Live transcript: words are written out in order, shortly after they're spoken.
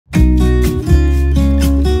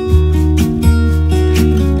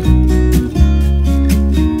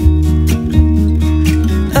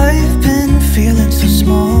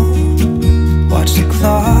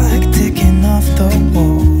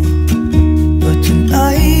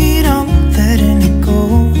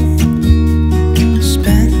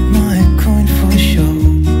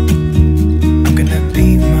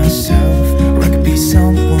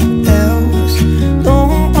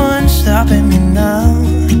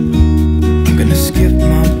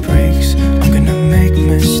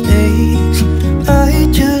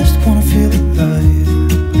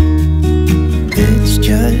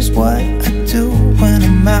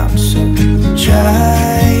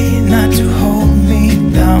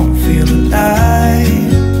don't feel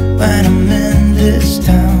alive when I'm in this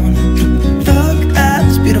town. Look at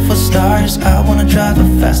these beautiful stars, I wanna drive a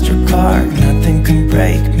faster car. Nothing can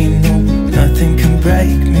break me, no, nothing can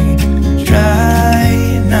break me.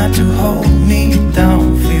 Try not to hold me,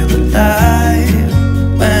 don't feel alive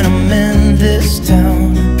when I'm in this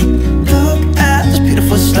town. Look at these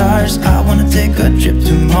beautiful stars, I wanna take a trip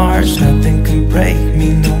to Mars. Nothing can break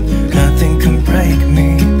me, no, nothing can break me.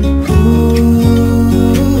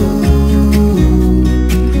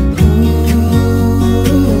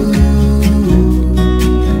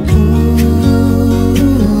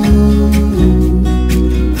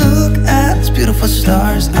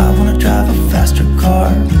 Stars, I wanna drive a faster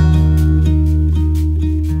car.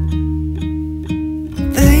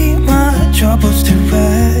 Lay my troubles to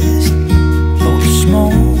rest, blow the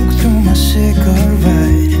smoke through my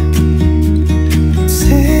cigarette.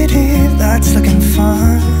 City lights looking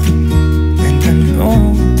fun, and I know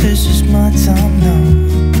this is my time now.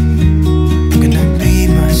 I'm gonna be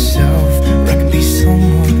myself, or I could be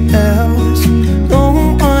someone else. No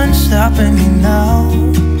one's stopping me now.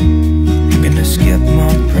 Skip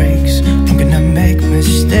my breaks, I'm gonna make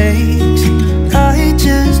mistakes. I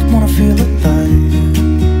just wanna feel alive.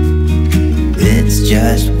 It's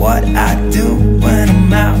just what I do when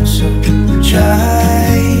I'm out. So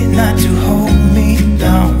try not to hold me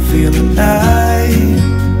down. Feel alive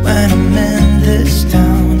when I'm in this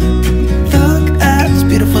town. Look at these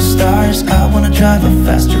beautiful stars, I wanna drive a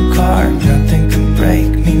faster car. Nothing can break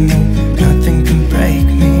me, no, nothing can break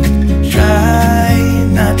me. Try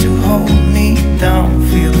not to hold me down,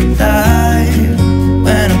 feel alive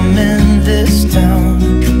when I'm in this town.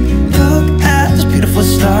 Look at these beautiful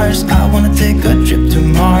stars, I wanna take a trip to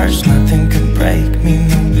Mars. Nothing can break me,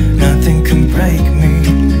 no, nothing can break me.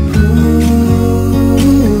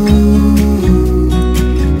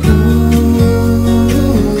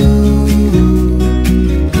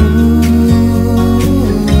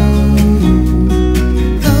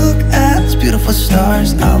 Look at these beautiful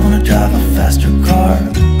stars, I wanna drive a faster car.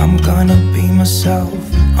 I'm gonna be myself,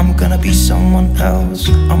 I'm gonna be someone else.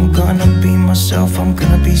 I'm gonna be myself, I'm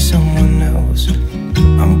gonna be someone else.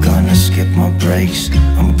 I'm gonna skip my breaks,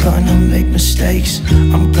 I'm gonna make mistakes.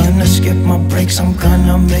 I'm gonna skip my breaks, I'm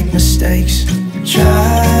gonna make mistakes.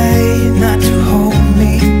 Try not to hold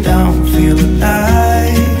me down, feel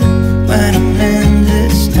alive when I'm in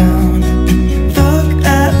this town. Look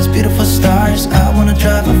at these beautiful stars, I wanna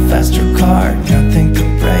drive a faster car. Nothing can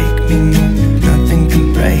break me, no, nothing can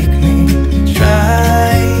break me.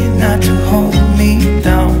 Try not to hold me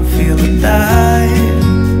down, feel alive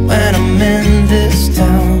when I'm in this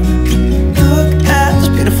town. Look at those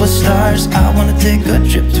beautiful stars, I wanna take a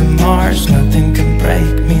trip to Mars. Nothing can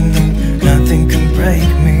break me, no, nothing can break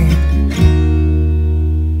me.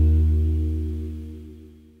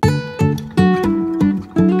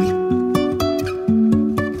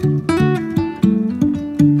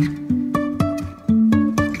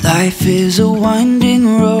 Life is a winding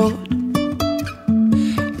road,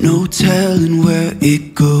 no telling where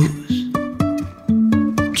it goes.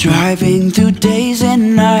 Driving through days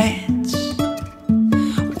and nights,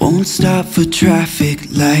 won't stop for traffic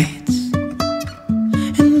lights.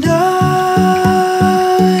 And I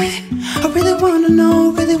really wanna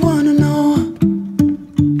know, really wanna know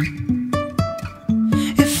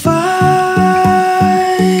if I'll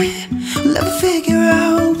ever figure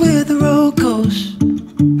out where the road goes.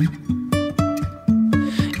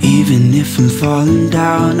 Even if I'm falling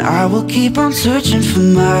down, I will keep on searching for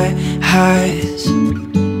my highs.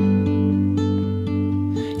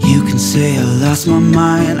 You can say I lost my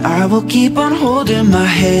mind, I will keep on holding my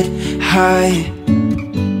head high.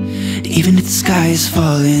 Even if the sky is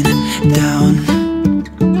falling down.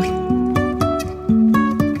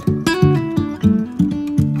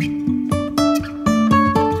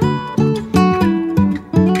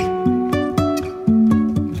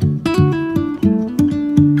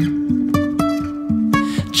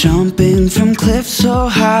 Jumping from cliffs so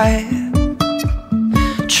high,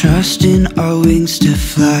 trusting our wings to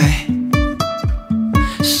fly.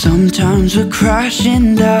 Sometimes we're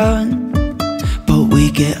crashing down, but we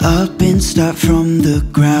get up and start from the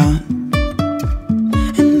ground.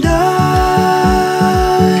 And I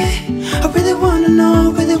really wanna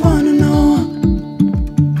know, really wanna know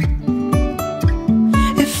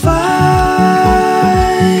if I'll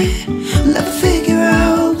ever figure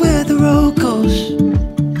out where the road goes.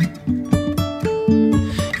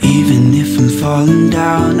 Even if I'm falling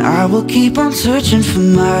down, I will keep on searching for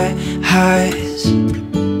my highs.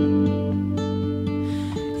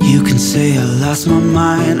 You can say I lost my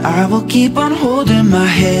mind, I will keep on holding my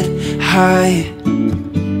head high.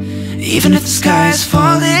 Even if the sky is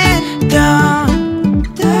falling down,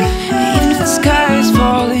 even if the sky is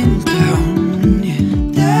falling down,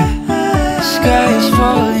 yeah. The sky is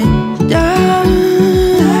falling down.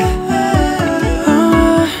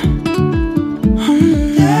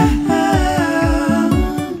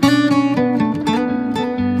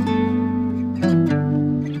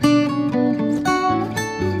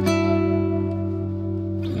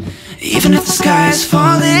 Even if the sky is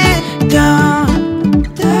falling down,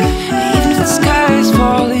 even if the sky is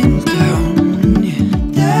falling down, yeah.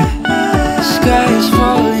 The sky is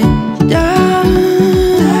falling down.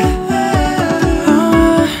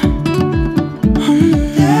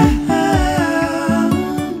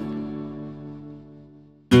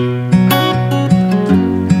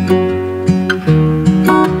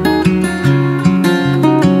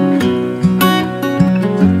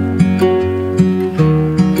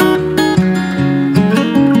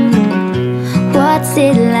 What's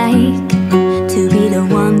it like to be the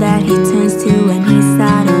one that he turns to when he's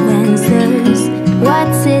out of answers?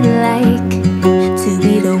 What's it like to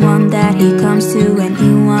be the one that he comes to when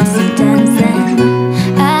he wants to dance? And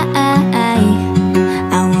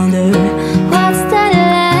I wonder what's that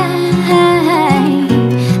like?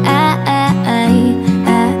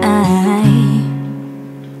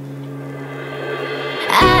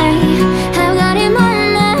 I've got him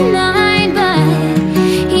on my mind, but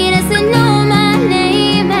he doesn't know my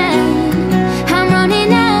name, and I'm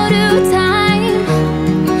running out of time.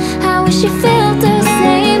 I wish he felt the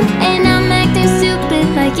same, and I'm acting stupid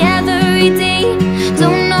like every day.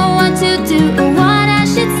 Don't know what to do or what I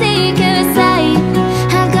should say, 'cause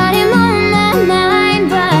I've got him on my mind,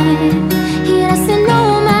 but he doesn't know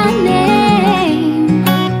my name.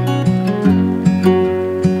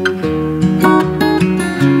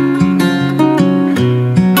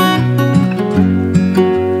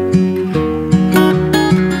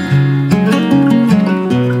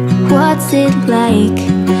 What's it like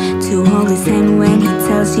to hold his hand when he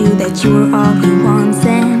tells you that you're all he wants?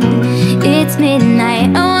 And it's midnight,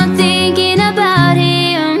 oh, I'm thinking about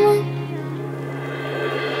him.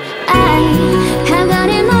 I've got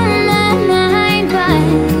him on my mind, but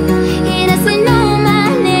he doesn't know my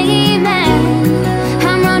name, and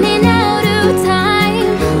I'm running out of time.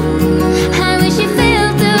 I wish he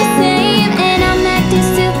felt the same, and I'm acting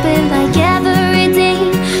stupid like every day.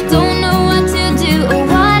 Don't know what to do or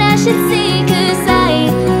what I should say, 'cause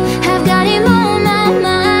I've got him on my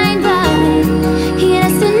mind, but he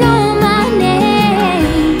doesn't know my name.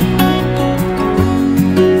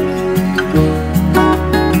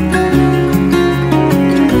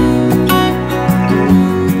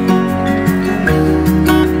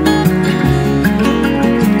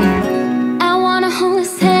 I wanna hold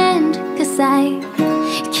his hand, 'cause I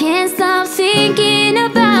can't stop thinking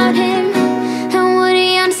about him. And would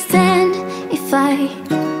he understand if I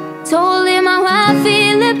told him how I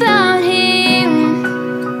feel about him?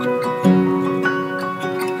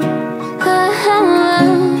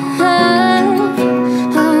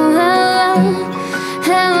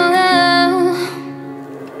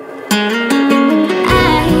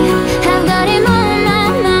 I've got him on my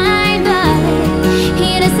mind, but he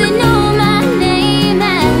doesn't know my name,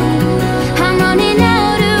 and I'm running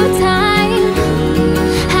out of time.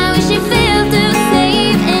 I wish he felt the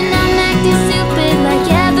same, and I'm acting stupid like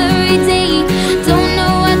every day. Don't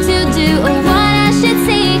know what to do or what I should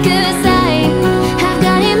say, 'cause I've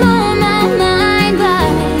got him on my mind, but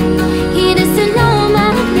he doesn't know my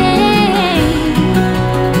name.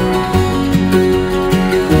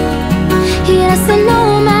 He doesn't know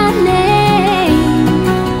my name.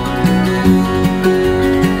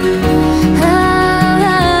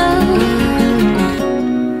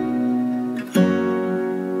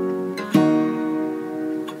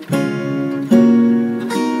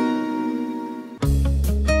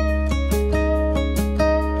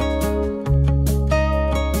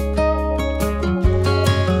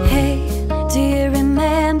 Hey, do you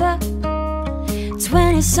remember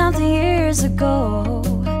 20-something years ago?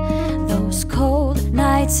 Those cold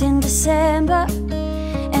nights in December,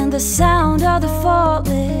 and the sound of the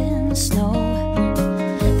falling snow,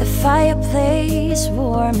 the fireplace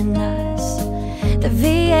warming us, the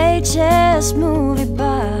VHS movie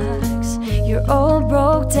box, your old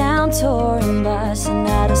broke down touring bus, and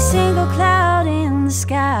not a single cloud in the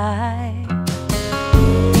sky.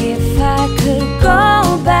 If I could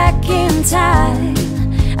go back in time,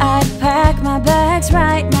 I'd pack my bags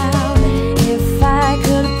right now. If I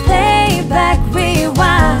could play back,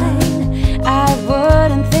 rewind, I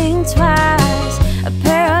wouldn't think twice. A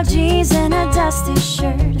pair of jeans and a dusty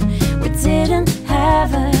shirt, we didn't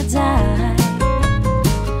have a dime.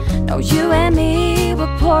 No, you and me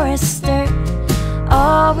were poor as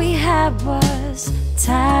all we had was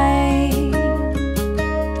time.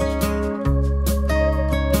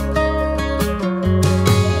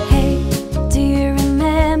 Hey, do you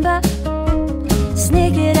remember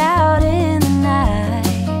sneaking it out in the night?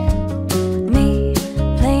 Me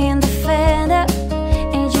playing the Fender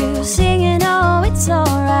and you singing, oh, it's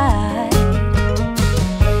alright.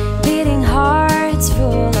 Beating hearts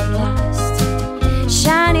full of lust,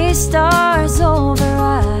 shiny stars over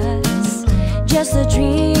us, just a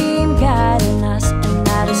dream guiding us, and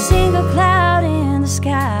not a single cloud in the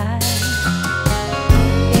sky.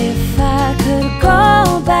 If I could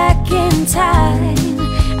go back in time,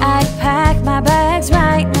 I'd pack my bags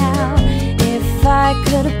right now. If I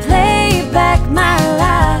could play back my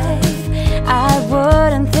life, I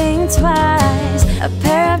wouldn't think twice. A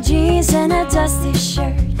pair of jeans and a dusty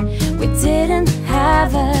shirt, we didn't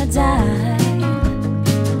have a dime.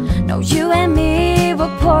 No, you and me were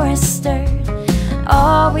poor and stirred,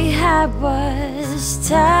 all we had was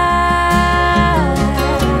time.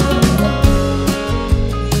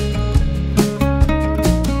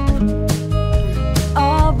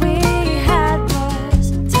 All we had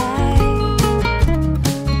was time.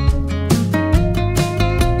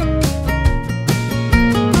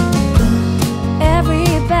 Every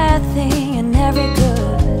bad thing and every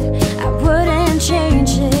good, I wouldn't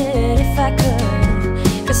change it if I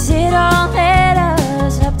could, 'cause it all led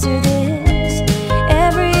us up to this.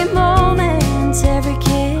 Every moment, every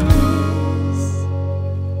kiss.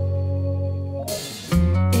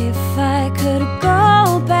 If I could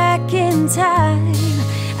go back in time,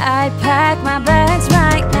 I'd pack my bags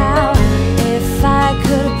right now. If I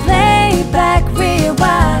could play back,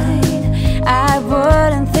 rewind, I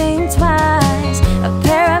wouldn't think twice. A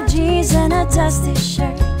pair of jeans and a dusty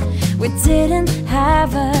shirt, we didn't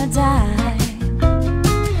have a dime.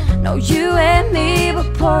 No, you and me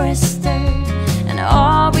were poor and stirred, and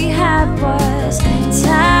all we had was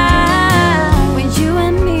time. When you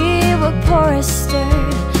and me were poor and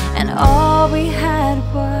stirred, and all we had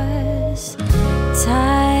was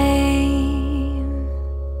time.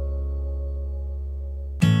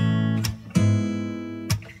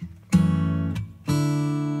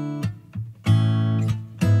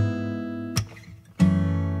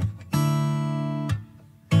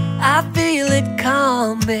 I feel it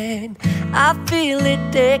coming, I feel it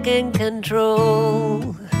taking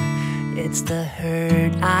control. It's the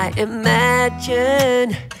hurt I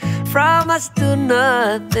imagine, from us to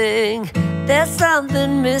nothing. There's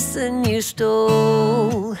something missing you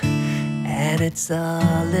stole, and it's a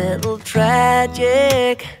little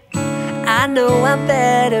tragic. I know I'm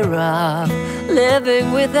better off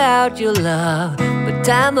living without your love, but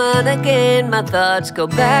time and again my thoughts go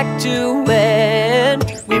back to when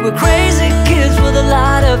we were crazy kids with a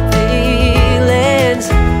lot of feelings.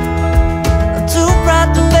 I'm too proud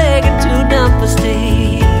to beg and too dumb for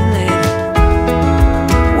stealing.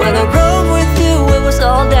 When I rode with you it was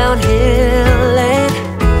all downhill, and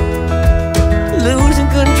losing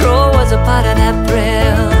control was a part of that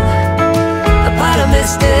thrill. A part of me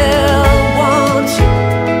still wants you,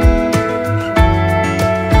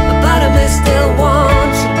 a part of me still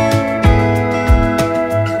wants you.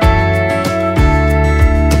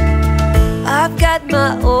 I've got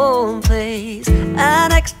my own place,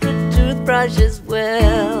 an extra toothbrush as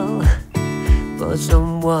well, for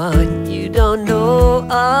someone you don't know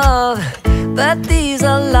of. But these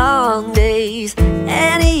are long days,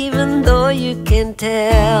 and even though you can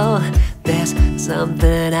tell, there's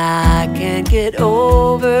something I can't get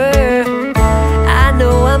over. I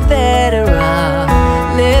know I'm better off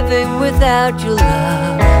living without your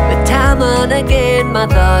love, but time and again my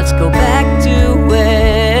thoughts go back to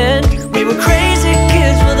when we were crazy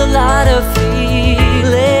kids with a lot of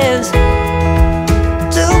feelings.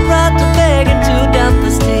 Too proud to beg and too dumb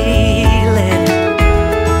for stealing.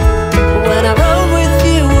 When I rode with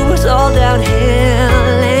you it was all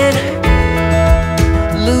downhill, and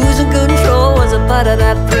losing control was a part of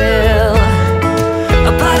that thrill.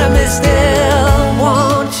 A part of me still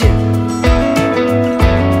wants you,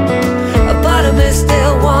 a part of me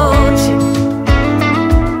still wants you,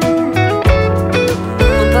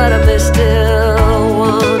 a part of me still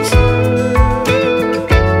wants you,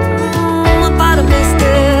 a part of me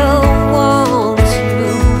still wants you.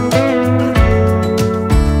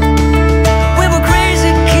 We were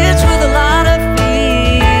crazy kids with a lot of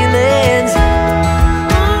feelings,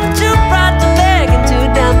 too proud to beg and too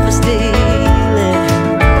dumb for stealing.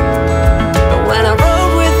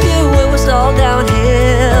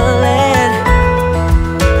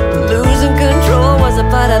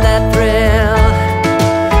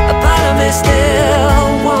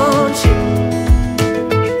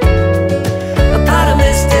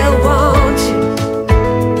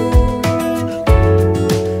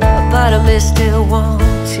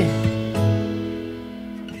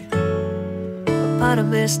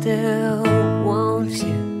 he still wants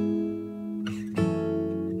you.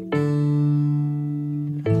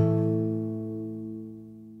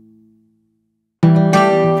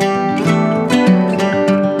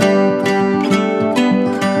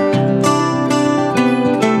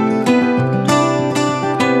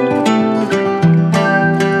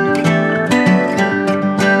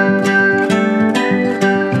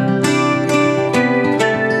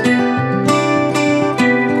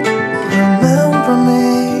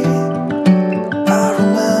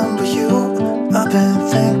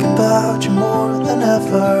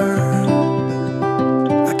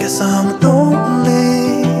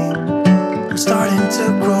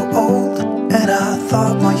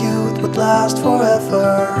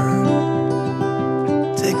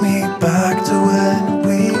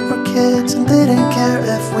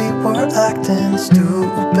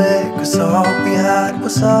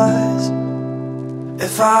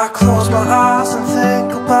 If I close my eyes and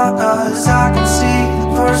think about us, I can see the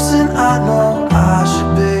person I know I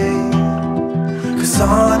should be. 'Cause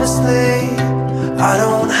honestly, I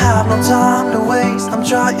don't have no time to waste. I'm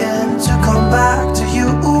trying to come back to you,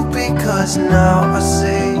 because now I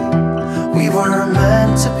see we were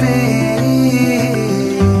meant to be.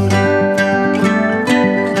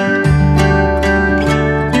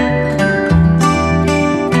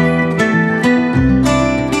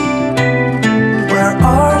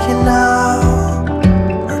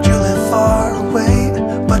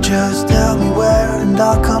 Just tell me where and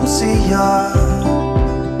I'll come see ya.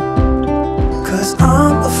 'Cause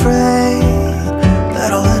I'm afraid that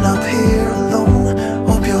I'll end up here alone.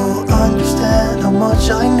 Hope you'll understand how much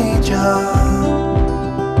I need ya.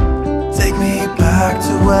 Take me back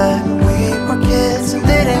to when we were kids and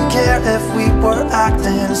didn't care if we were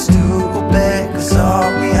acting stupid, 'cause all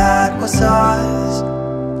we had was us.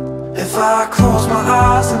 If I close my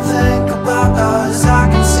eyes and think about us, I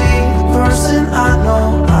can see the person I know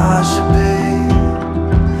I should be.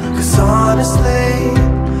 'Cause honestly,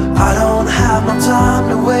 I don't have no time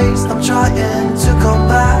to waste. I'm trying to come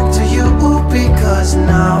back to you, because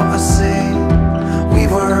now I see we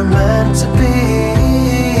were meant to be.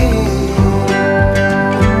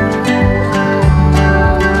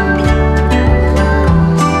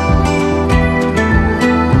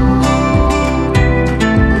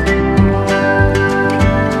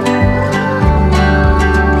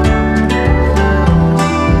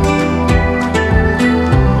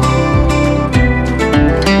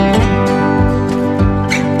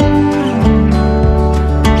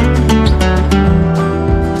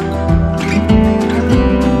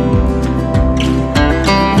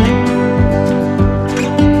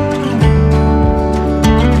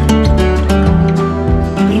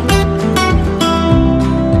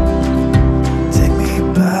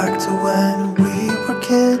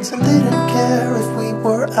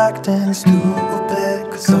 Acting stupid,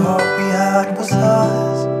 'cause all we had was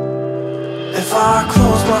us. If I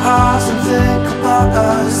close my eyes and think about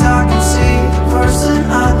us, I can see the person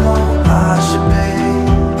I know I should be.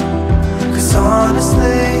 'Cause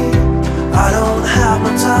honestly, I don't have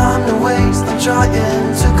no time to waste. I'm trying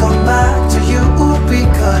to come back to you,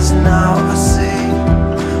 because now I see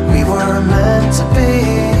we were meant to be.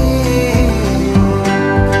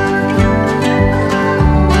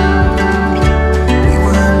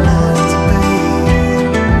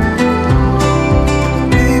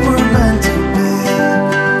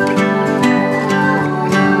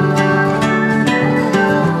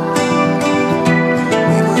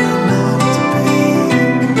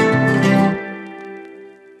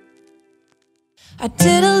 I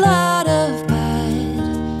did a lot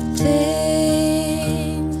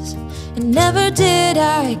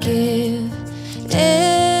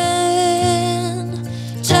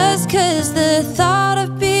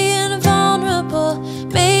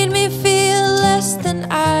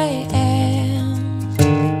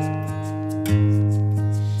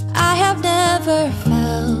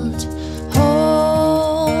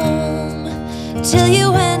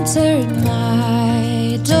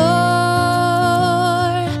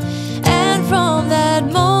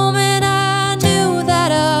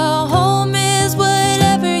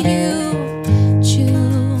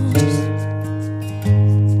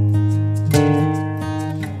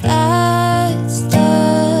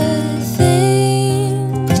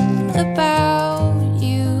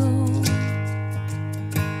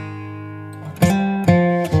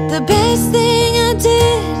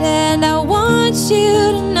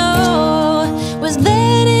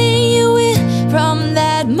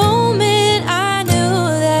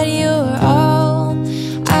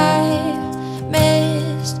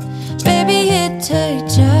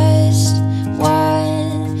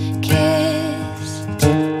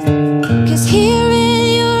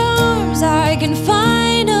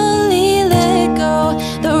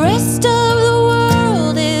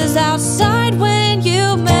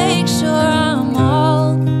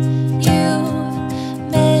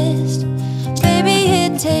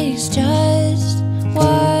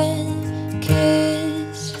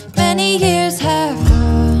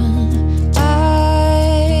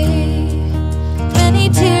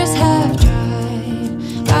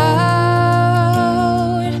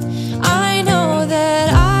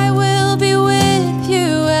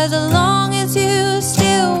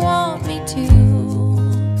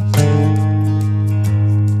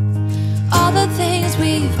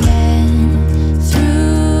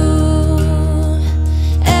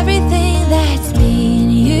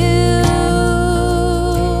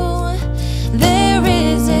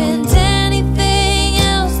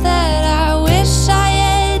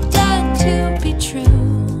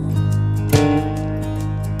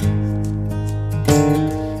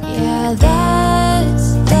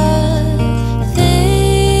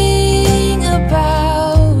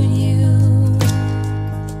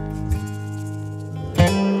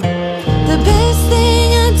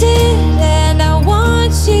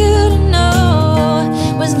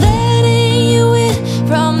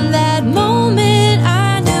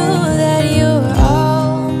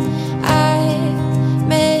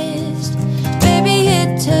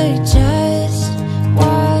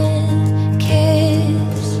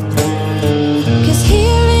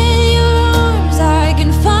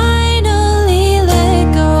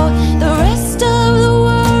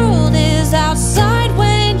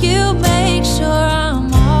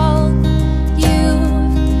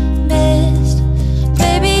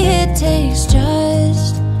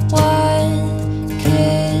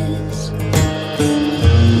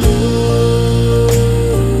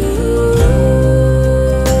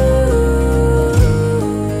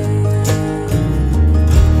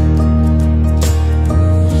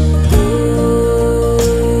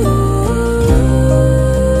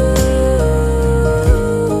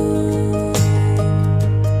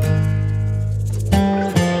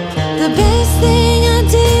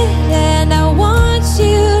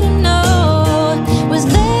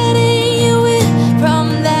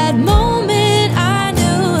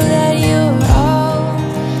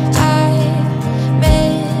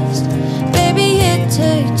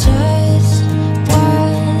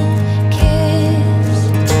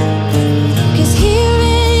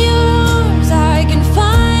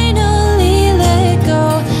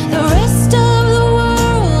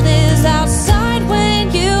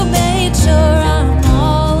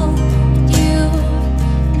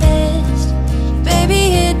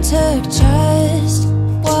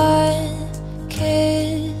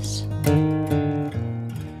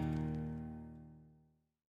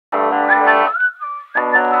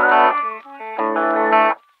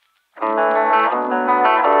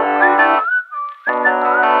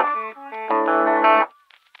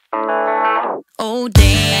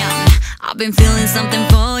been feeling something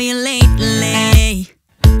for you lately,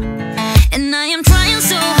 and I am trying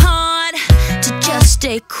so hard to just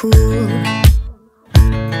stay cool.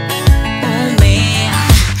 Oh man,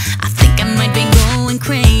 I think I might be going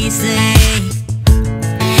crazy,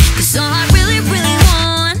 'cause all I really, really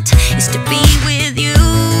want is to be with you.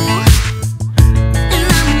 And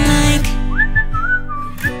I'm like,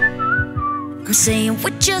 I'm saying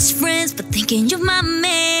we're just friends, but thinking you're my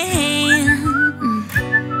man.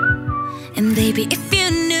 And baby, if you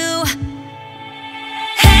knew,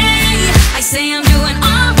 hey, I say I'm doing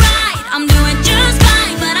alright, I'm doing just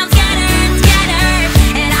fine, but I'm scattered, scattered,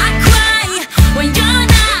 and I cry when you're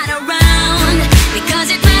not around, because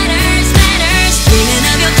it matters, matters. Dreaming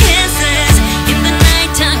of your kisses in the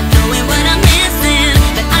nighttime, knowing what I'm missing,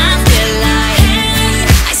 but I'm still like, hey,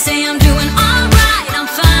 I say I'm doing alright, I'm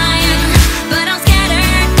fine, but I'm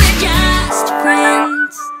scattered, we're just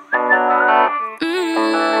friends.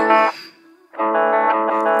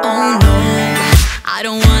 Oh no, I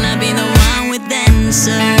don't wanna be the one with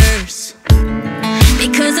answers,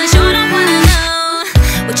 because I sure don't wanna know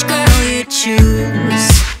which girl you choose.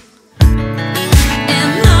 And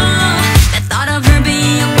no, the thought of her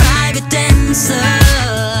being a private dancer,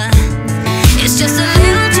 it's just a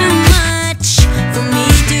little too much for me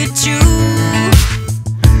to chew.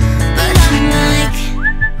 But I'm like,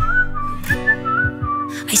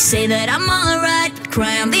 I say that I'm alright, but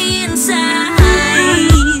cry on the inside.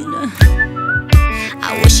 I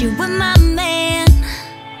wish you were my man.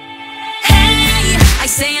 Hey, I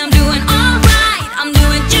say I'm doing alright, I'm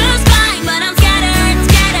doing just fine, but I'm scattered,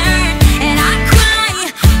 scattered, and I cry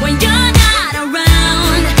when you're not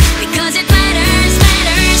around, because it matters,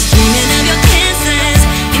 matters. Dreaming of your kisses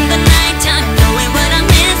in the nighttime, knowing what I'm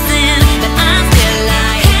missing, but I'm still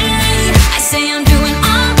like, hey, I say I'm doing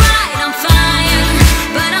alright, I'm fine,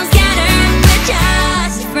 but I'm scattered, we're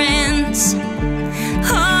just friends.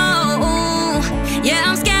 Oh, yeah,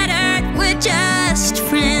 I'm scattered, we're just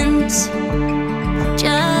friends.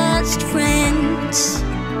 Just friends.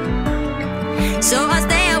 So I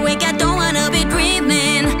stay awake, I don't wanna be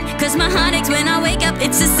dreaming, 'cause my heart aches when I wake up,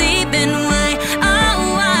 it's deceiving. Why, oh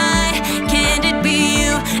why can't it be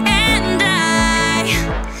you and I?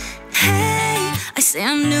 Hey, I say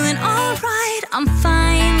I'm doing alright, I'm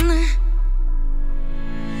fine.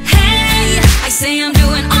 Hey, I say I'm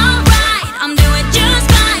doing alright, I'm doing just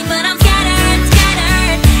fine, but I'm scattered,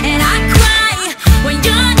 scattered, and I cry when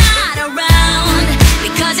you're not around,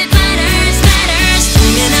 because it matters, matters.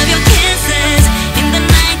 Dreaming of your kisses in the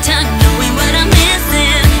nighttime, knowing what I'm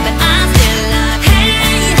missing, but I'm still like,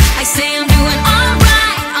 hey, I say I'm doing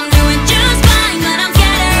alright, I'm doing just fine, but I'm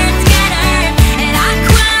scattered, scattered, and I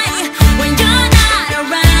cry when you're not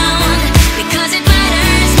around, because it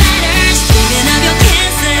matters, matters. Dreaming of your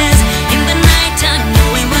kisses in the nighttime,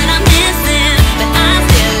 knowing what I'm missing, but I'm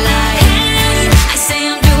still like, hey, I say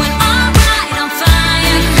I'm doing alright, I'm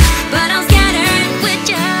fine, but I'm scattered, we're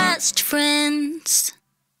just friends.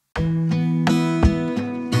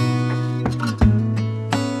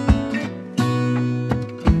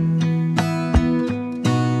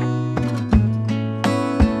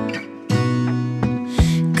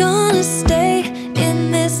 Gonna stay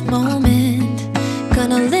in this moment,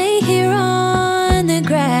 gonna lay here on the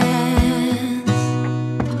grass.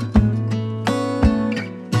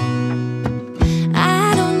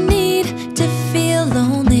 I don't need to feel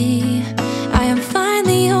lonely, I am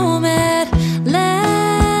finally home at last.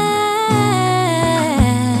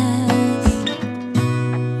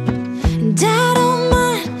 And I don't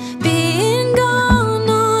mind being gone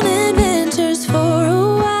on adventures for a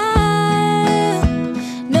while.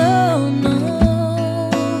 No, no,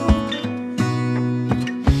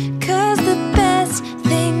 'cause the best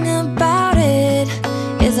thing about it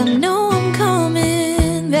is I know I'm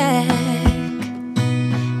coming back.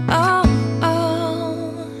 Oh, oh.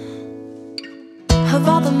 Of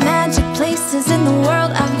all the magic places in the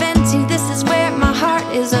world I've been to, this is where my heart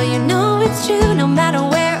is. Oh, you know it's true, no matter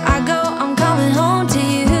where I go, I'm coming home to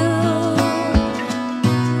you.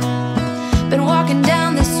 Been walking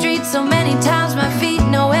down the street so many times, my feet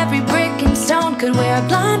know every brick and stone. Could wear a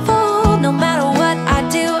blindfold, no matter what I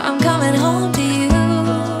do, I'm coming home to you.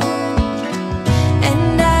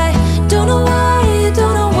 And I don't know why,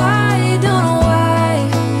 don't know why, don't know why,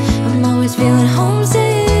 I'm always feeling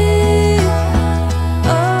homesick.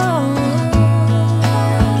 Oh,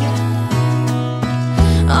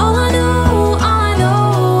 all I know, all I know,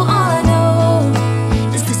 all I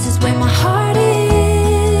know is this is where my heart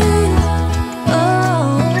is. Oh,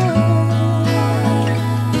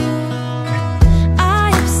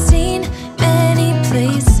 I have seen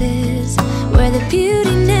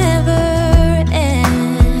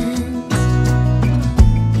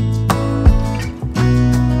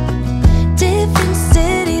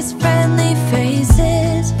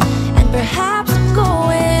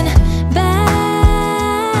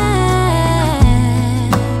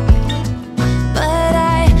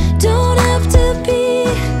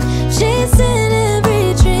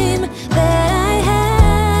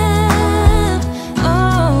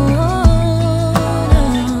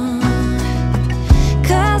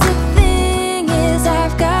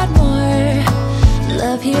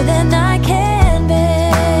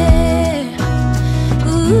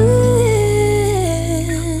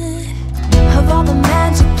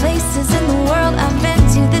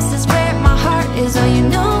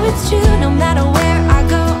know it's true. No matter where I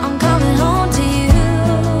go, I'm coming home to you.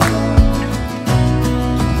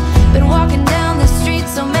 Been walking down the street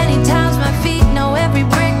so many times, my feet know every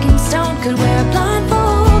brick and stone. Could wear a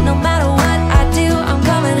blindfold. No matter what I do, I'm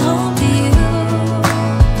coming home to you.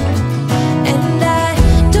 And I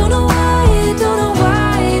don't know why, don't know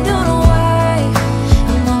why, don't know why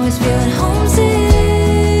I'm always feeling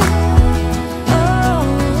homesick. Oh,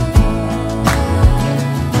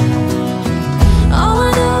 all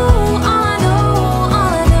I know, all I know,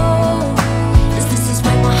 all I know is this is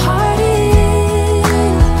where my heart is.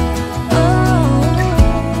 Oh,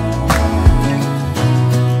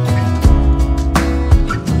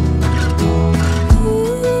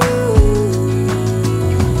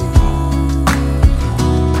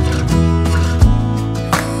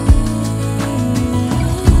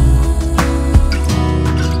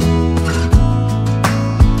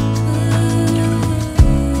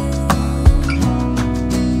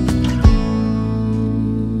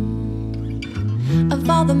 of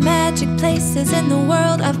all the magic places in the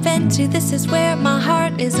world I've been to, this is where my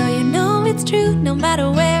heart is. Oh, you know it's true. No matter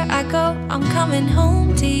where I go, I'm coming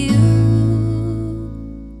home to you.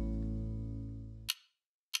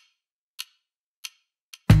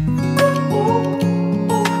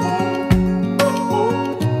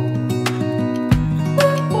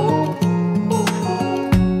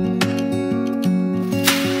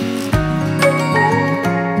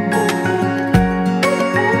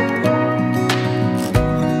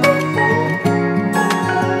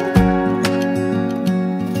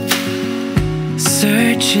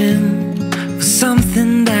 Searching for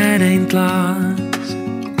something that ain't lost.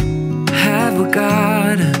 Have we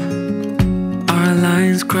got our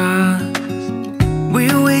lines crossed?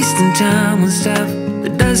 We're wasting time on stuff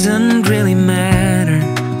that doesn't really matter,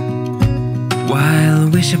 while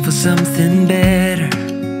wishing for something better.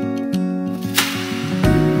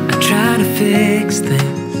 I try to fix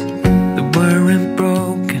things that weren't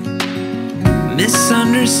broken,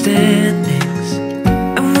 misunderstandings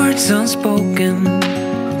and words unspoken.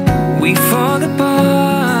 We fall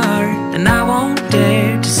apart, and I won't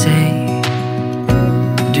dare to say,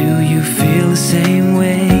 do you feel the same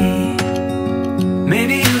way?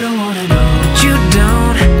 Maybe you don't wanna know, but you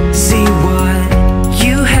don't see what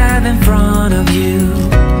you have in front of you.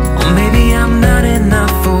 Or maybe I'm not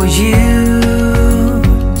enough for you,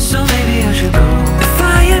 so maybe I should go. If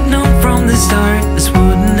I had known from the start, this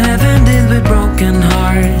wouldn't have ended with broken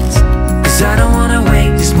hearts. 'Cause I don't wanna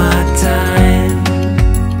waste my time.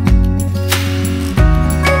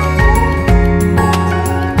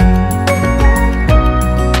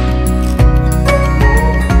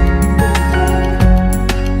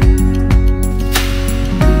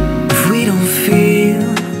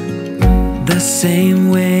 Same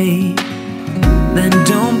way, then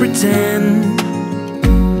don't pretend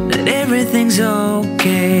that everything's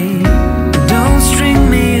okay. Don't string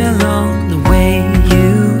me along the way you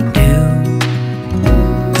do.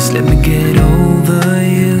 Just let me get over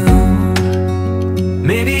you.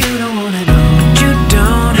 Maybe you don't wanna know, but you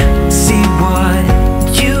don't see what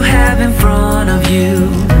you have in front of you.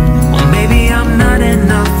 Or maybe I'm not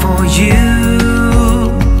enough for you,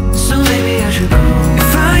 so maybe I should go.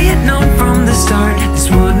 If I had known from the start, this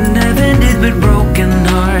wouldn't have ended with broken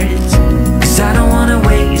hearts. 'Cause I don't wanna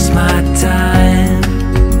waste my time,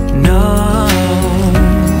 no.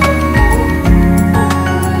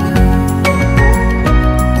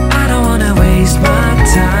 I don't wanna waste my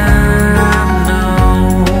time, no.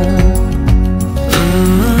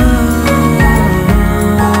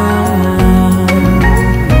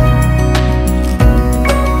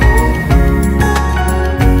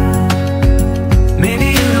 Maybe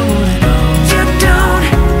you don't wanna know, you don't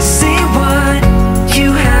see what you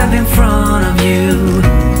have in front of you.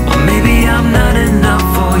 Or maybe I'm not enough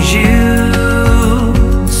for you,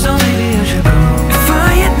 so maybe I should go. If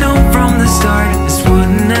I had known from the start, this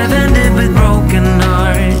wouldn't have ended with broken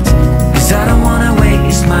hearts. 'Cause I don't wanna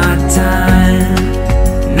waste my time,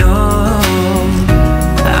 no.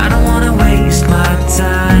 I don't wanna waste my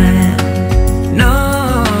time, no.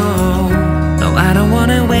 No, I don't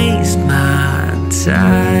wanna waste my time.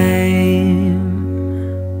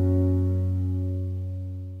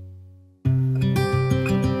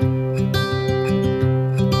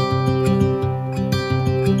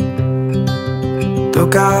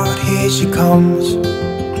 Look out, here she comes,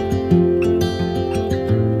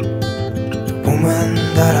 the woman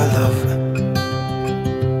that I love.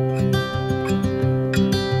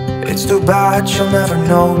 It's too bad she'll never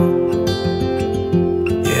know.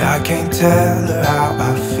 Yeah, I can't tell her how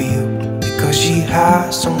I feel, because she has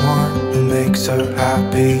someone who makes her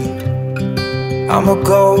happy. I'm a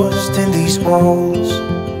ghost in these walls,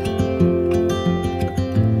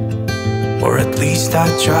 or at least I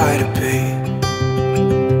try to be.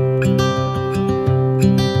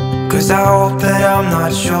 'Cause I hope that I'm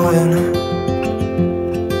not showing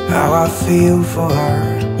how I feel for her,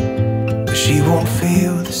 but she won't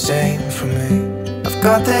feel the same for me. I've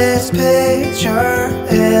got this picture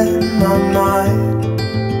in my mind.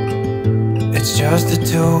 It's just the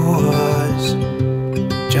two of us,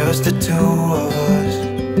 just the two of us.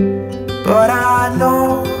 But I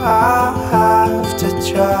know I have to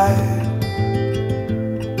try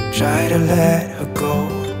to let her go,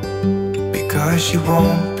 because she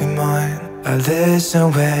won't be mine. I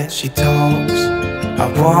listen when she talks, I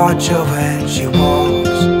watch her when she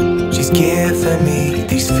walks. She's giving me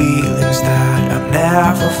these feelings that I've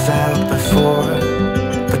never felt before,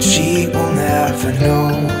 but she will never know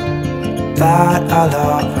that I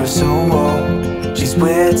love her so well. She's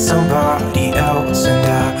with somebody else and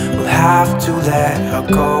I will have to let her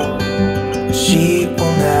go. She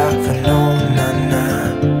will never know, na-na,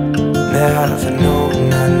 never know,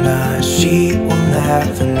 na-na. She will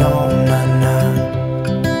never know, na-na,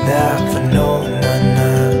 never know,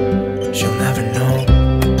 na-na. She'll never know.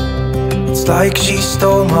 It's like she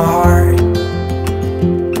stole my heart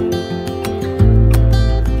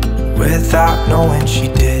without knowing she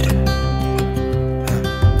did.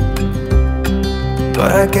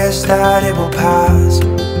 But I guess that it will pass.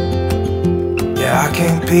 Yeah, I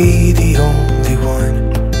can't be the only one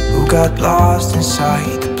who got lost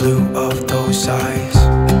inside the blue of those eyes.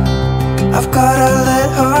 I've gotta let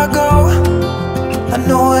her go. I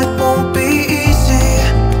know it won't be easy.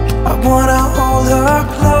 I wanna hold her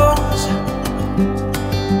close,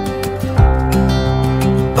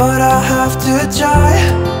 but I have to try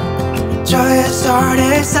as hard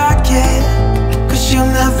as I can, 'cause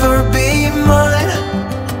she'll never be mine.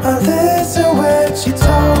 I listen when she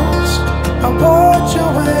talks, I watch her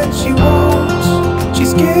when she walks.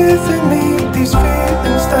 She's giving me these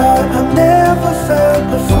feelings that I've never felt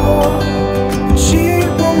before. She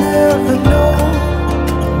will never know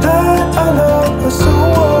that I love her so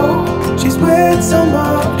well. She's with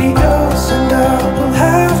somebody else and I will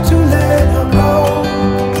have to let her go.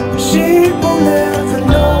 She will never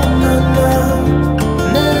know, na-na,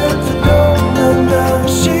 never know, na-na.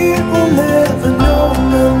 She will never know,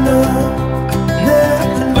 na-na,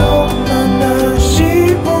 never know, na-na. She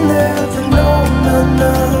will never know,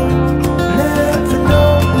 na-na, never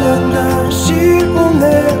know, na-na. She will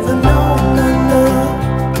never know, na-na,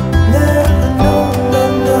 never know,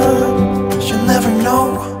 na-na. She'll never know.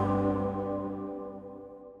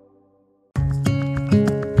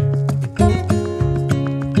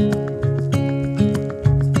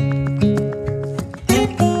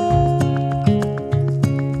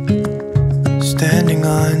 Standing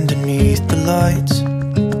underneath the lights,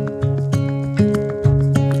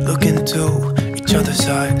 look into each other's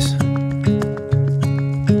eyes.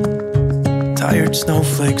 Tired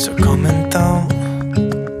snowflakes are coming down,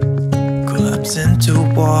 collapse into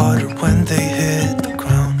water when they hit the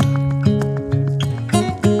ground.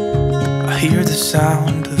 I hear the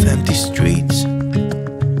sound of empty streets.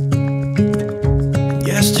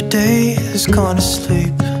 Yesterday has gone to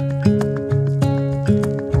sleep,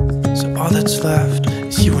 so all that's left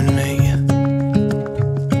is you and me.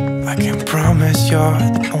 I can promise you're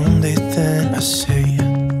the only thing I see.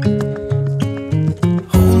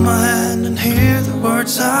 Hold my hand and hear the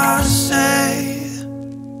words I say.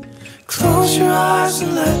 Close your eyes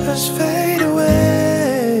and let us fade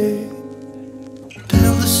away.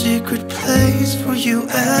 Build a secret place for you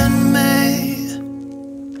and me.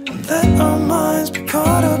 Let our minds be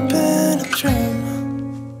caught up in a dream.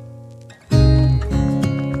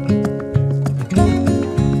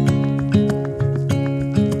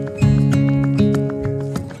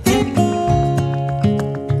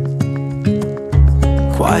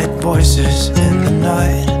 Quiet voices in the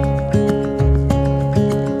night.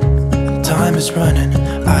 Time is running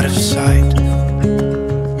out of sight.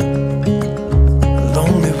 A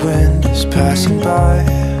lonely wind is passing by,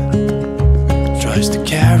 tries to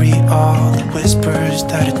carry all the whispers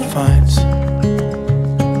that it finds.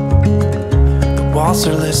 The walls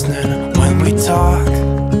are listening when we talk,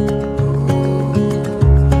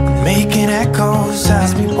 making echoes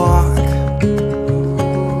as we walk.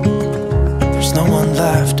 There's no one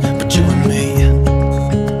left but you and me.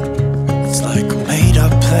 It's like a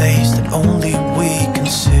made-up place that only we can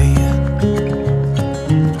see.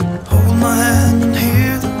 Hold my hand and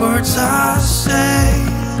hear the words I say.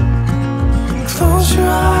 Close your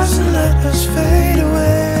eyes and let us fade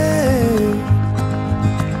away.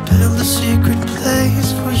 Build a secret place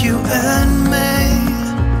for you and me.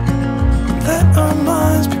 Let our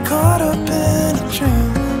minds be caught up in a dream.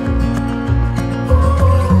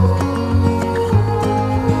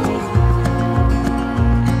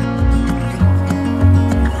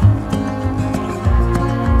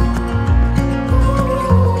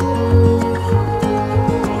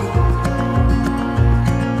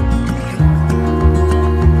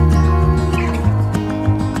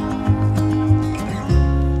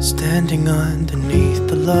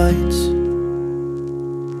 nights,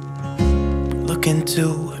 look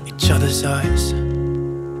into each other's eyes.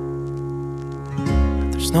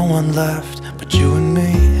 There's no one left but you and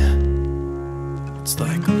me. It's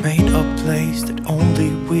like a made-up place that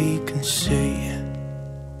only we can see.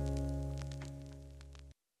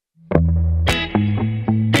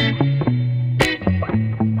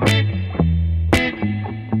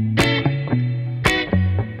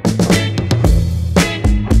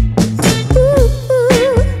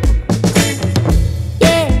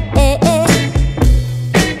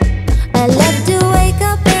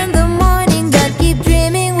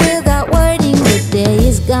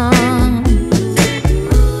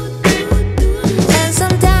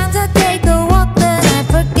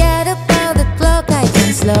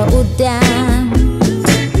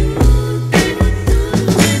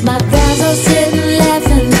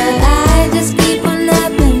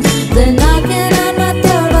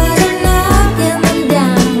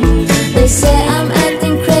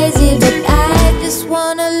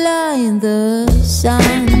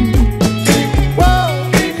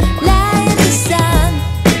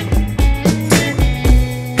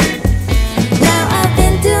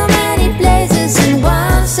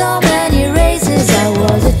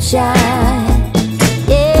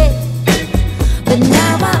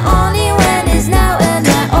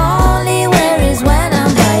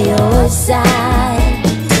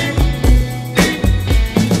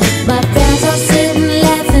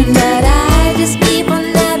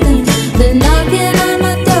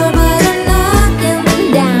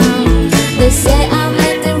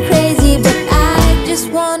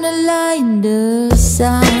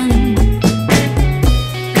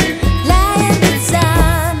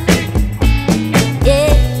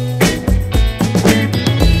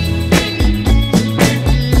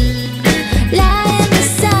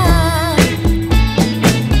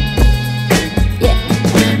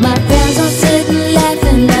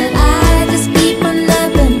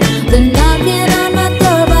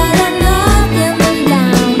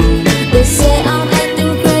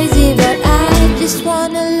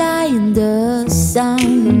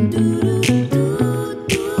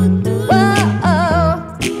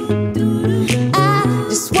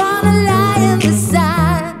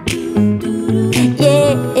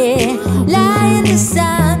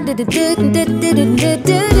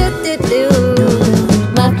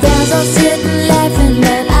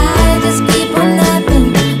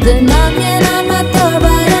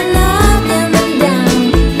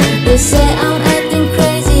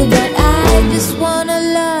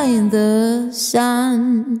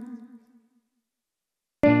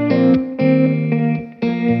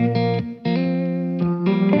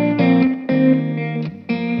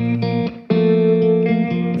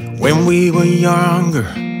 When we were younger,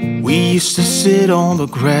 we used to sit on the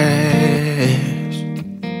grass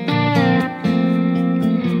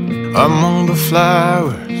among the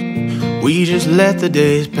flowers. We just let the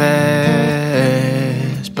days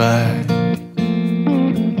pass by.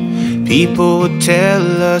 People would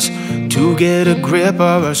tell us to get a grip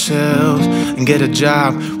of ourselves and get a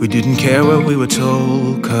job. We didn't care what we were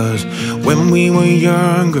told, 'cause when we were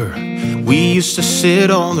younger, we used to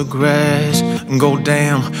sit on the grass and go,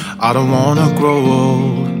 damn, I don't wanna grow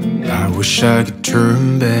old. I wish I could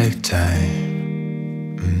turn back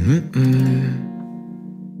time.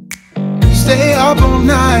 Stay up all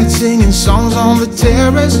night singing songs on the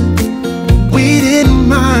terrace. We didn't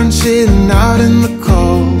mind sitting out in the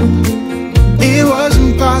cold. It was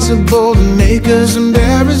impossible to make us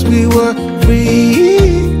embarrassed. We were free.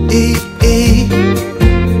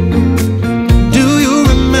 Do you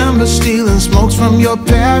remember stealing smokes from your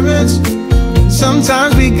parents?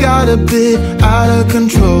 Sometimes we got a bit out of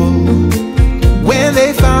control. When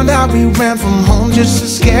they found out we ran from home just to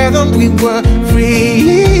scare them, we were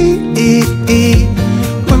free.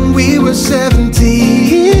 When we were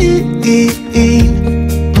 17.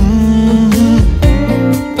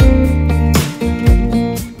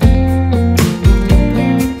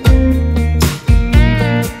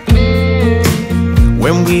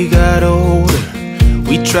 When we got older,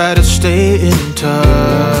 we tried to stay in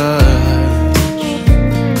touch,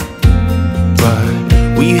 but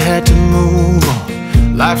we had to move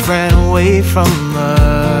on. Life ran away from us.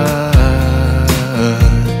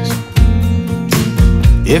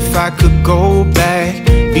 If I could go back,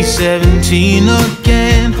 be 17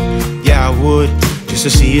 again, yeah, I would, just to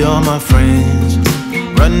see all my friends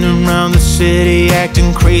running around the city,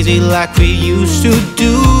 acting crazy like we used to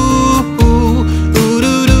do.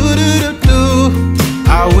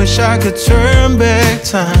 I wish I could turn back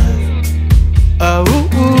time.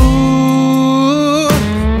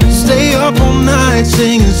 Stay up all night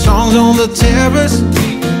singing songs on the terrace.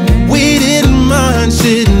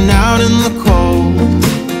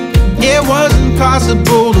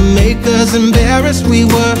 impossible to make us embarrassed. We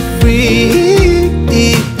were free.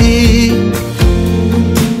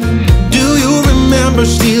 Do you remember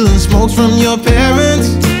stealing smokes from your parents?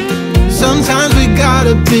 Sometimes we got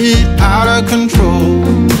a bit out of control.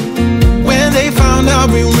 When they found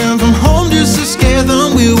out we ran from home just to scare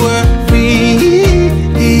them, we were free.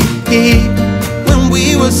 When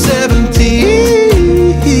we were 17.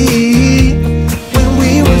 When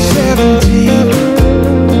we were 17.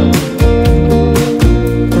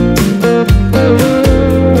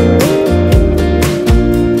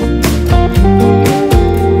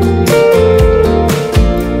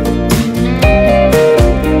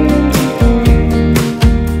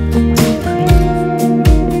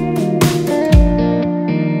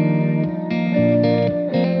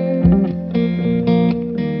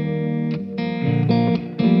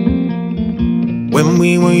 When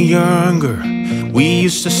we were younger, we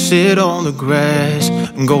used to sit on the grass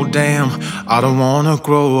and go, damn, I don't wanna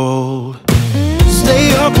grow old.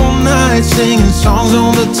 Stay up all night singing songs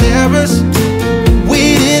on the terrace.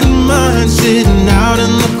 We didn't mind sitting out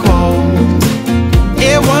in the cold.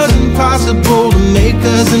 It wasn't possible to make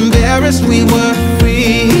us embarrassed. We were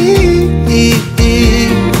free.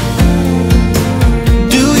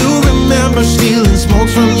 Do you remember stealing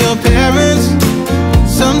smokes from your parents?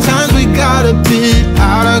 Sometimes we got a bit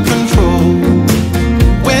out of control.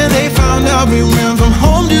 When they found out we ran from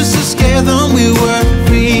home just to scare them, we were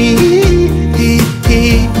free.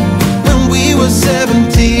 When we were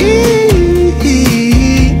 17.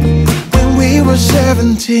 When we were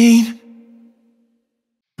 17.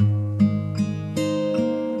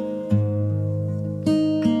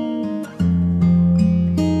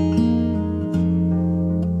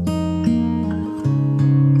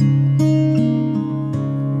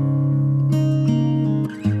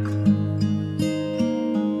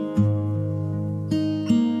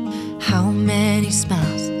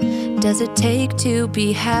 Does it take to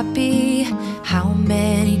be happy? How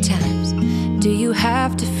many times do you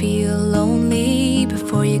have to feel lonely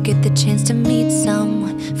before you get the chance to meet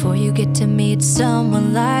someone? Before you get to meet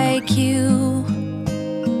someone like you?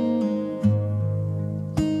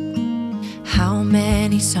 How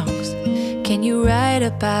many songs can you write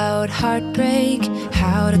about heartbreak?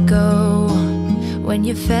 How to go when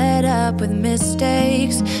you're fed up with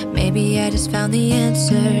mistakes? Maybe I just found the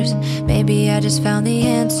answers. Maybe I just found the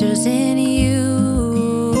answers in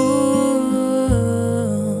you.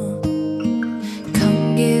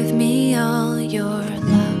 Come give me all your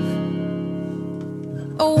love.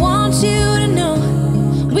 I want you to know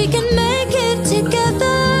we can make it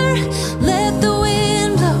together. Let the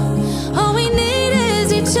wind blow. All we need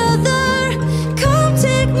is each other. Come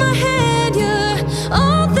take my hand, you're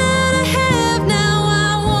all that I have now.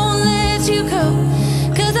 I won't let you go,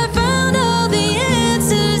 'cause I found all the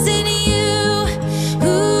answers in you.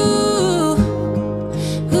 Ooh,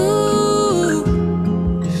 ooh,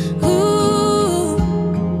 ooh,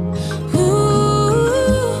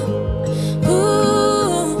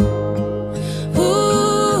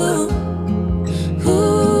 ooh.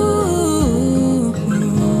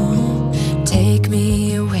 Take me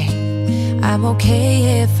away. I'm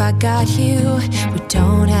okay if I got you. We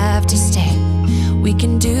don't have to stay. We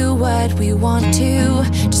can do what we want to.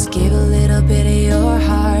 Just give a little bit of your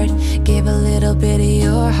heart. Give a little bit of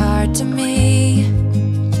your heart to me.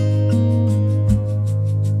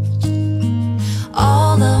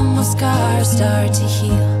 All of my scars start to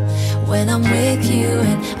heal when I'm with you,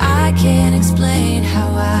 and I can't explain how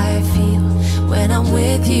I feel when I'm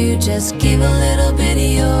with you. Just give a little bit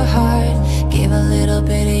of your heart. Give a little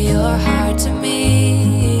bit of your heart to me.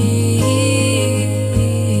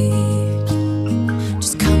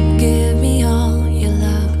 Just come give me all your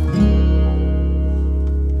love.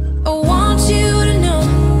 I want you to know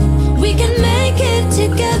we can make it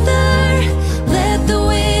together. Let the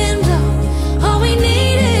wind blow. All we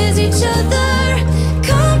need is each other.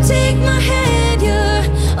 Come take my hand, you're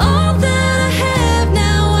all that I have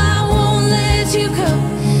now. I won't let you go,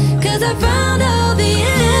 'cause I found all the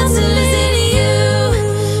answers in you.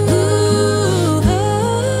 Ooh,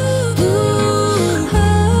 ooh,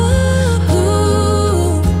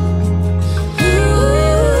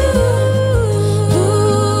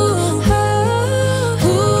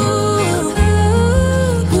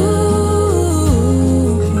 ooh,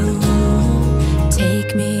 take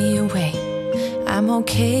me away. I'm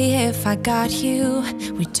okay if I got you.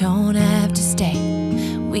 We don't have to stay.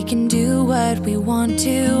 We can do what we want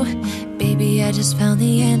to. Baby, I just found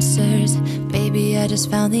the answers. Baby, I just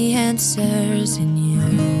found the answers in you.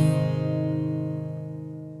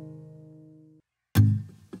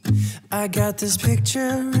 I got this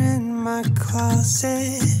picture in my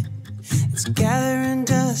closet. It's gathering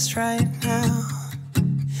dust right now,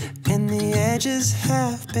 and the edges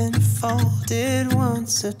have been folded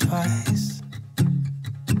once or twice.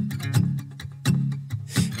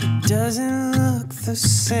 It doesn't look the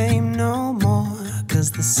same no more, 'cause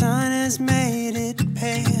the sun has made it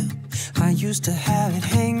pale. I used to have it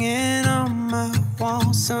hanging on my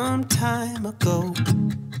wall some time ago.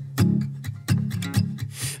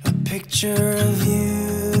 A picture of you.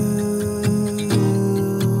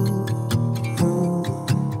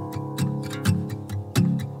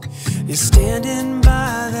 You're standing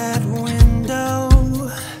by that window,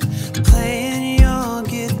 playing your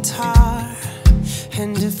guitar.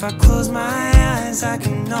 And if I close my eyes, I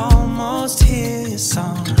can almost hear your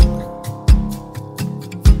song.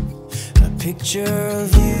 A picture of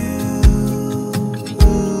you.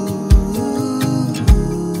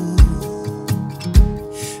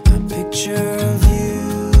 A picture of you.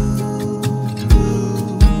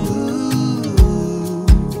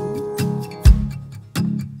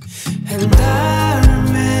 And I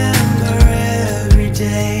remember every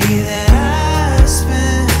day that I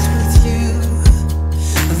spent with you,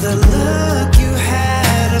 the look you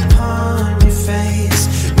had upon your face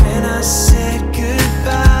when I said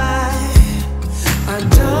goodbye. I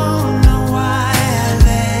don't know why I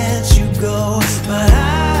let you go, but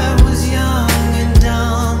I was young and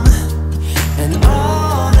dumb, and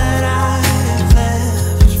all that I have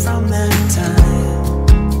left from that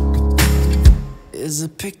time is a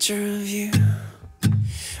picture of you.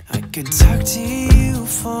 I could talk to you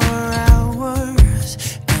for hours,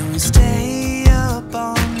 and we'd stay up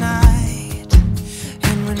all night.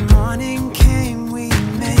 And when morning came, we'd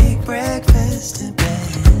make breakfast in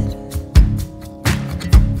bed.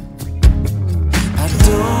 I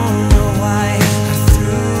don't know why I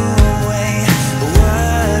threw away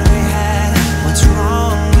what we had. What's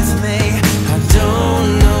wrong with me? I don't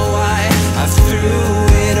know why I threw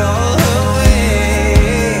it all away.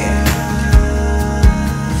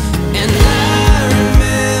 And I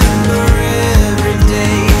remember every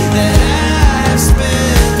day that I've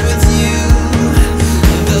spent with you,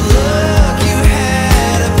 the look you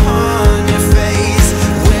had upon your face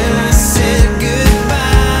when I said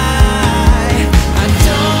goodbye. I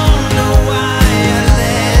don't know why I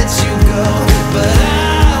let you go, but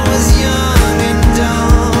I was young and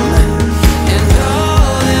dumb, and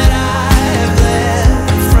all that I have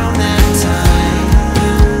left from that time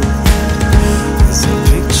is a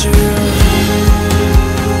picture of you.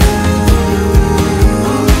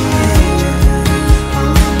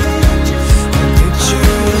 A picture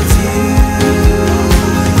of you.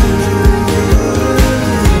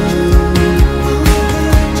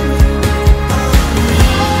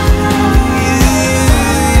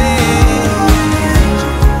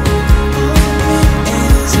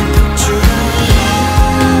 It's a picture of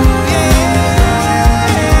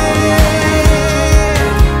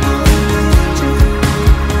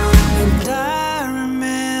And I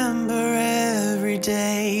remember every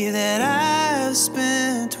day that I've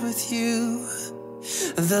spent with you,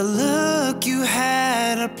 the look you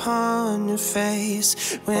had upon your face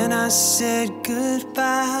when I said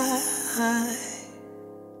goodbye.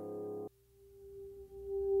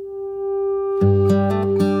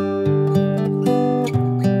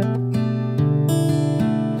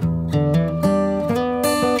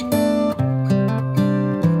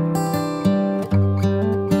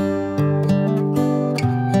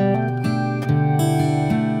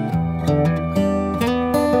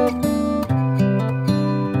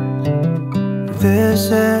 This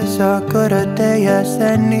is as good a day as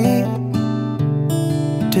any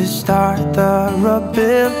to start the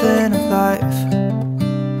rebuilding of life.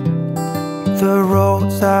 The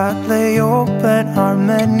roads that lay open are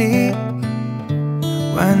many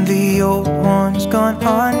when the old one's gone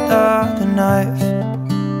under the knife.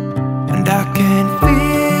 And I can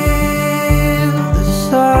feel the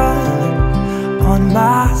sun on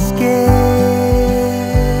my skin,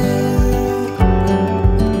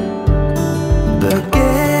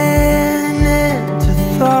 beginning to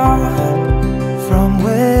thaw from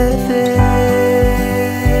within.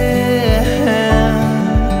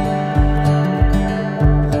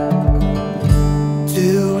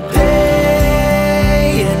 Today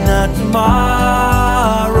and not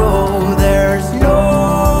tomorrow, there's no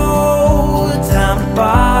time to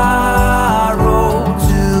borrow.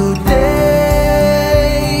 Today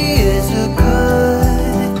is a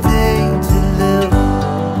good day to live.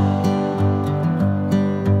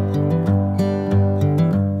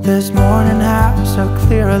 This morning has a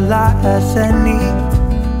clearer light as any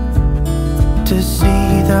to see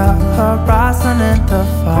the horizon in the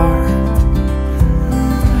far.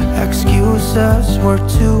 Excuses were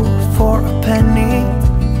too for a penny,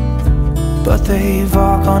 but they've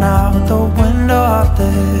all gone out the window of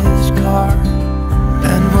this car.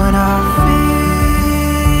 And when I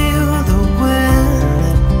feel the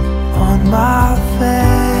wind on my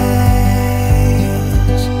face,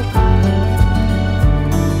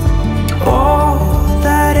 all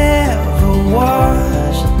that ever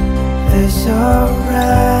was is a race.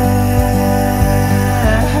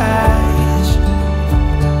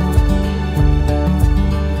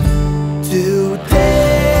 Today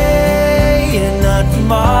and not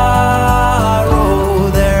tomorrow,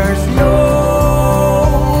 there's no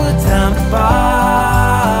time to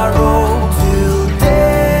borrow.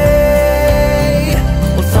 Today,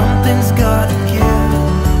 well, something's gotta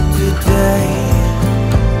give. Today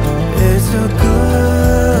is a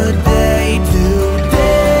good day.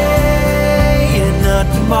 Today and not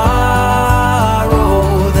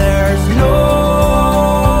tomorrow, there's no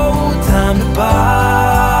time to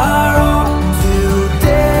borrow.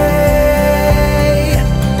 Today,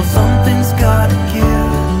 well, something's gotta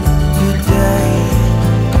give. Today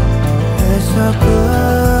is a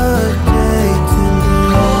good day to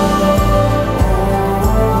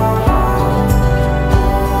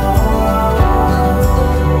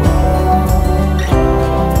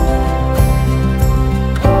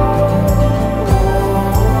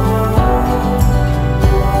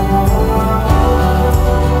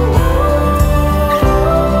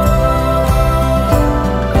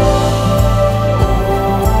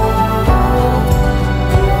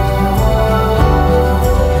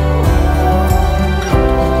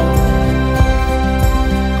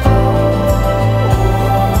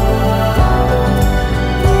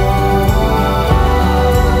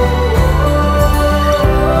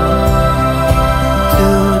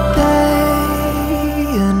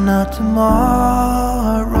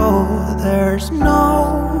tomorrow, there's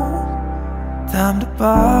no time to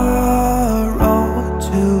borrow.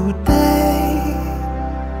 Today,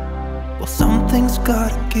 well, something's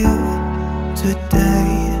gotta give.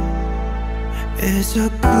 Today is a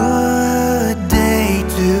good day.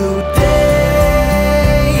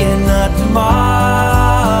 Today and not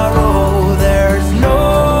tomorrow, there's no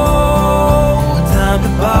time to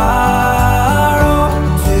borrow.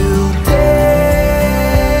 Today,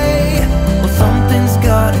 well, something's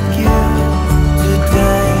gotta give.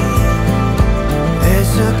 Today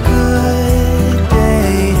is a good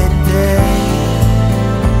day. Today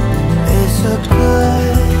is a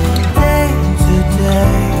good day.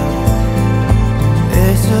 Today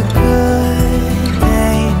is a good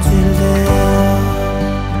day to live.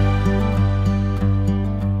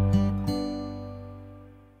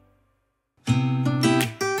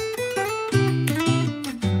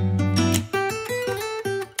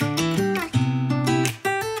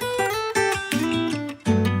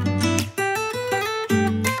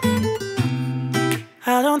 I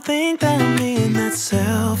don't think that I'm being that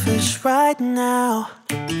selfish right now.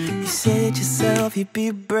 You said yourself you'd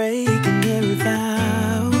be breaking every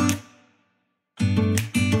vow.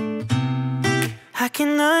 I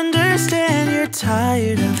can understand you're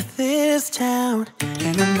tired of this town,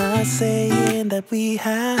 and I'm not saying that we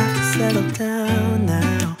have to settle down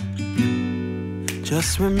now.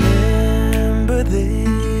 Just remember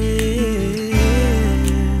this: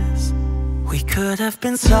 we could have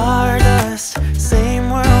been stardust, same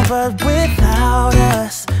world but without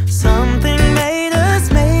us. Something made us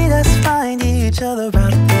find each other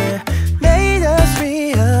out there, made us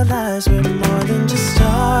realize we're more than just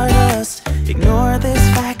stardust. Ignore this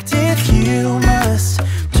fact if you must,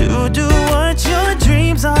 to do what your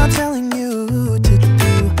dreams are telling you to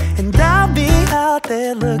do. And I'll be out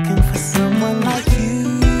there looking for someone like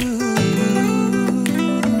you.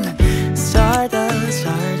 Stardust,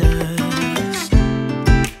 stardust.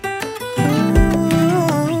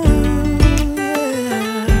 Ooh,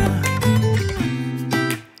 yeah.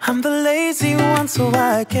 I'm the lazy one, so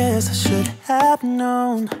I guess I should have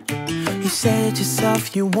known. You said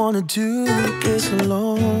yourself you wanna do this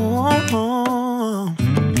alone.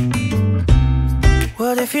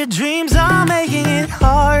 What if your dreams are making it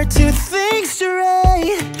hard to think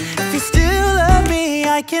straight? If you still love me,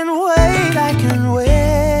 I can wait, I can wait.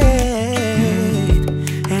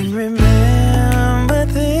 And remember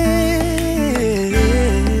this: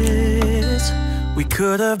 we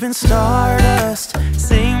could have been stardust,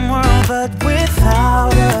 same world but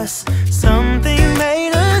without us. Something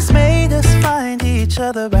made us find each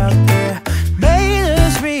other out there, made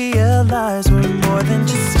us realize we're more than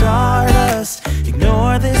just stardust.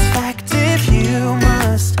 Ignore this fact if you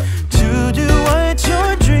must, to do what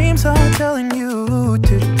your dreams are telling you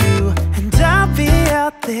to do. And I'll be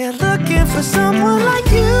out there looking for someone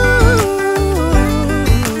like you.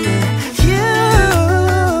 Yeah.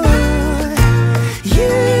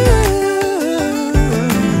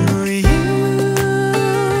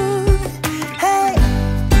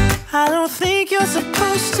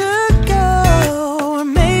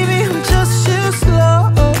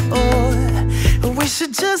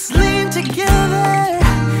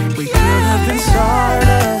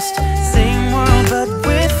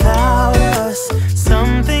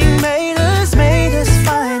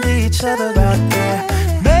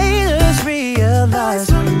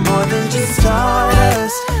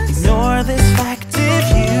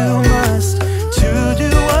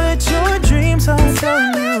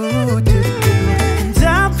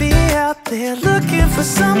 For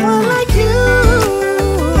someone like you,